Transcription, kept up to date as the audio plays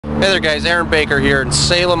Hey there guys, Aaron Baker here in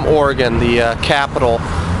Salem, Oregon, the capital.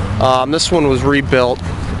 This one was rebuilt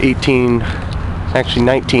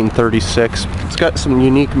 1936. It's got some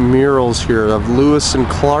unique murals here of Lewis and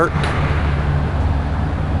Clark.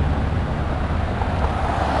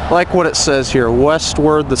 I like what it says here,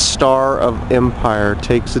 westward the star of empire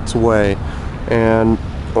takes its way. And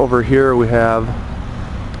over here we have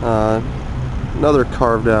another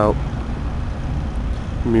carved out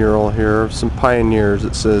mural here of some pioneers.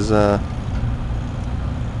 It says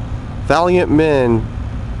valiant men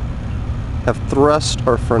have thrust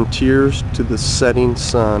our frontiers to the setting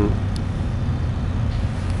sun.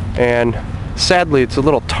 And sadly it's a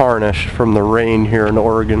little tarnished from the rain here in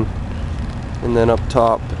Oregon. And then up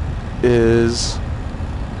top is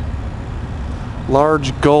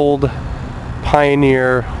large gold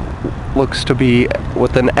pioneer, looks to be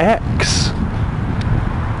with an X.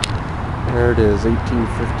 There it is,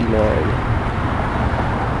 1859.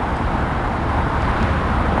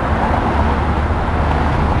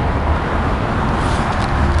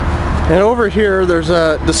 And over here there's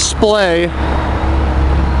a display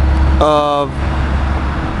of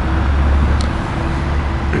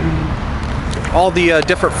all the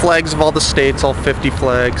different flags of all the states, all 50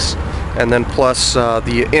 flags, and then plus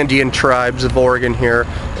the Indian tribes of Oregon here.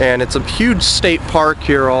 And it's a huge state park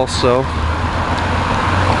here also.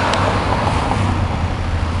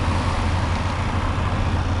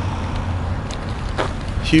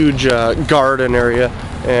 Huge garden area.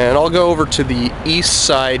 And I'll go over to the east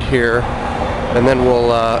side here and then we'll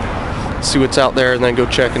see what's out there and then go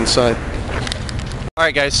check inside.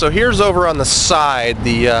 Alright guys, so here's over on the side,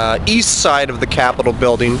 the east side of the Capitol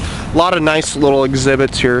building. A lot of nice little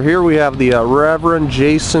exhibits here. Here we have the Reverend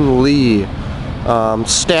Jason Lee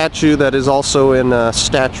statue that is also in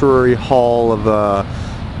Statuary Hall of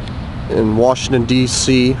in Washington,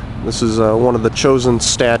 D.C. This is one of the chosen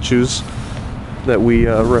statues that we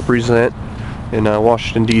represent in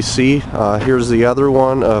Washington, D.C. Here's the other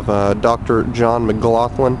one of Dr. John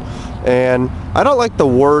McLaughlin. And I don't like the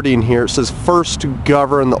wording here. It says first to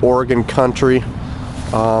govern the Oregon country.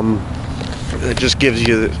 It just gives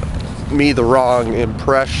me the wrong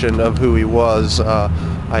impression of who he was.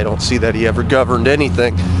 I don't see that he ever governed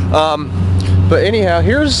anything. But anyhow,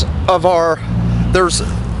 here's of our, this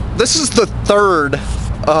is the third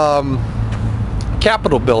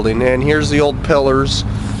Capitol building, and here's the old pillars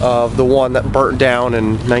of the one that burnt down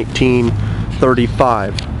in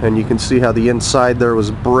 1935. And you can see how the inside there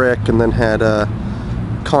was brick and then had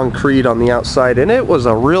concrete on the outside, and it was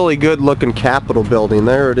a really good looking Capitol building.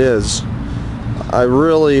 There it is. I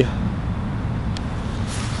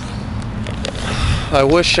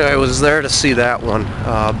wish I was there to see that one,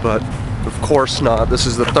 but of course not. This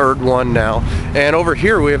is the third one now. And over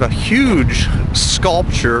here we have a huge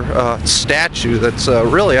sculpture statue that's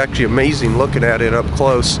really actually amazing looking at it up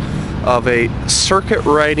close, of a circuit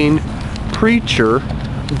riding preacher,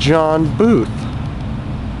 John Booth.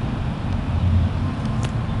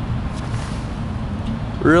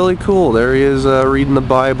 Really cool. There he is reading the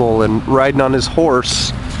Bible and riding on his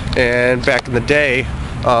horse. And back in the day,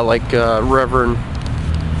 like Reverend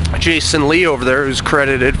Jason Lee over there, who's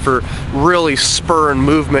credited for really spurring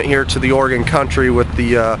movement here to the Oregon country with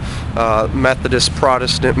the Methodist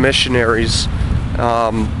Protestant missionaries.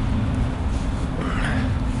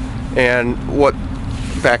 And what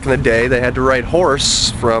back in the day they had to ride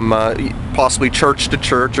horse from possibly church to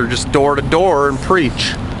church or just door to door and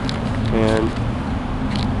preach. And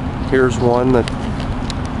here's one that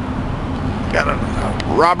got a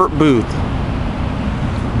Robert Booth.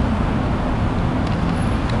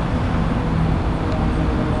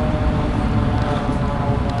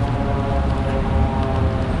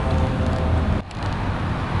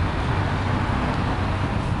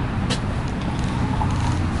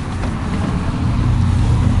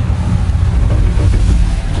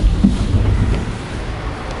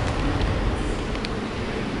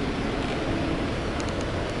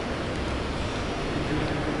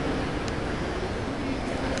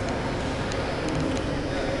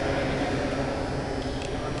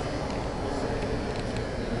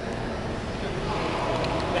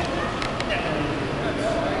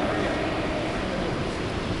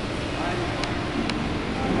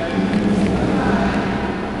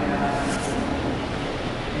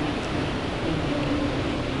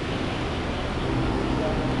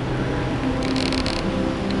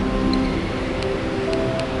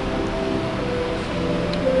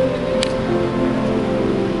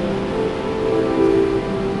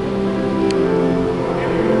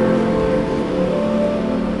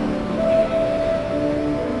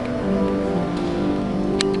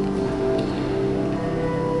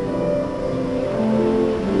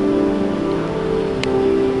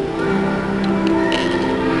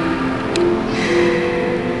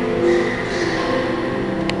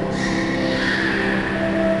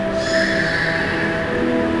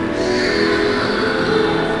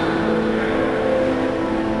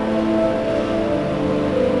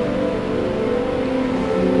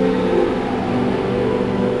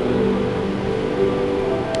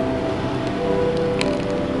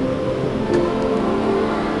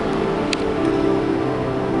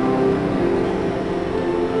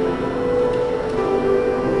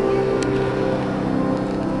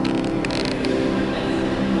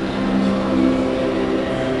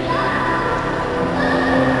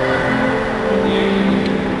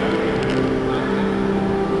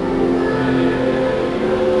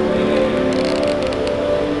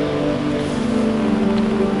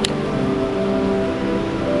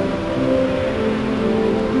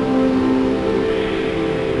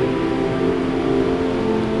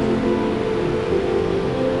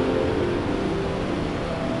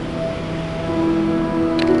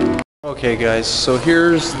 Okay guys, so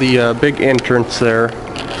here's the big entrance there,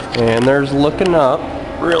 and there's looking up,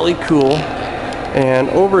 really cool. And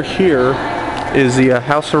over here is the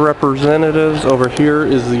House of Representatives. Over here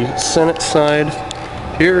is the Senate side.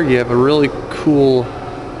 Here you have a really cool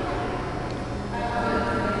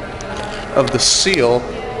of the seal.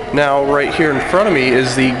 Now right here in front of me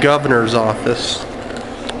is the governor's office.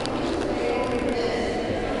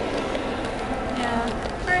 Yeah.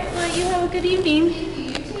 Alright, well you have a good evening.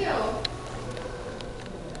 You too.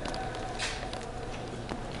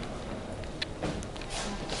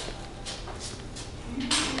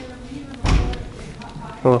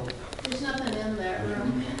 Hello. There's nothing in that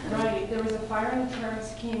room. Right, there was a fire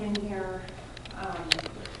insurance came in here a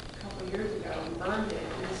couple years ago and burned it.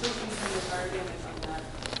 And this was some kind of fire damage on that.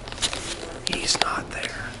 He's not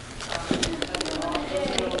there.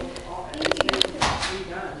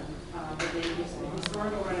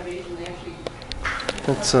 Historical renovation, they actually...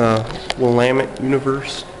 That's Willamette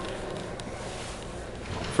Universe.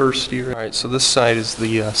 First year. Alright, so this side is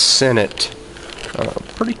the Senate.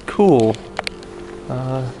 Pretty cool.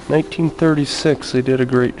 1936, they did a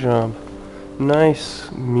great job. Nice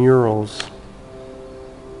murals.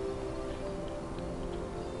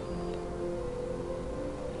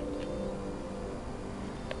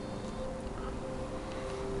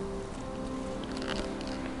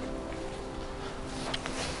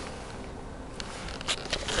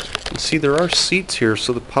 See, there are seats here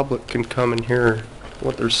so the public can come and hear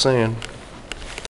what they're saying.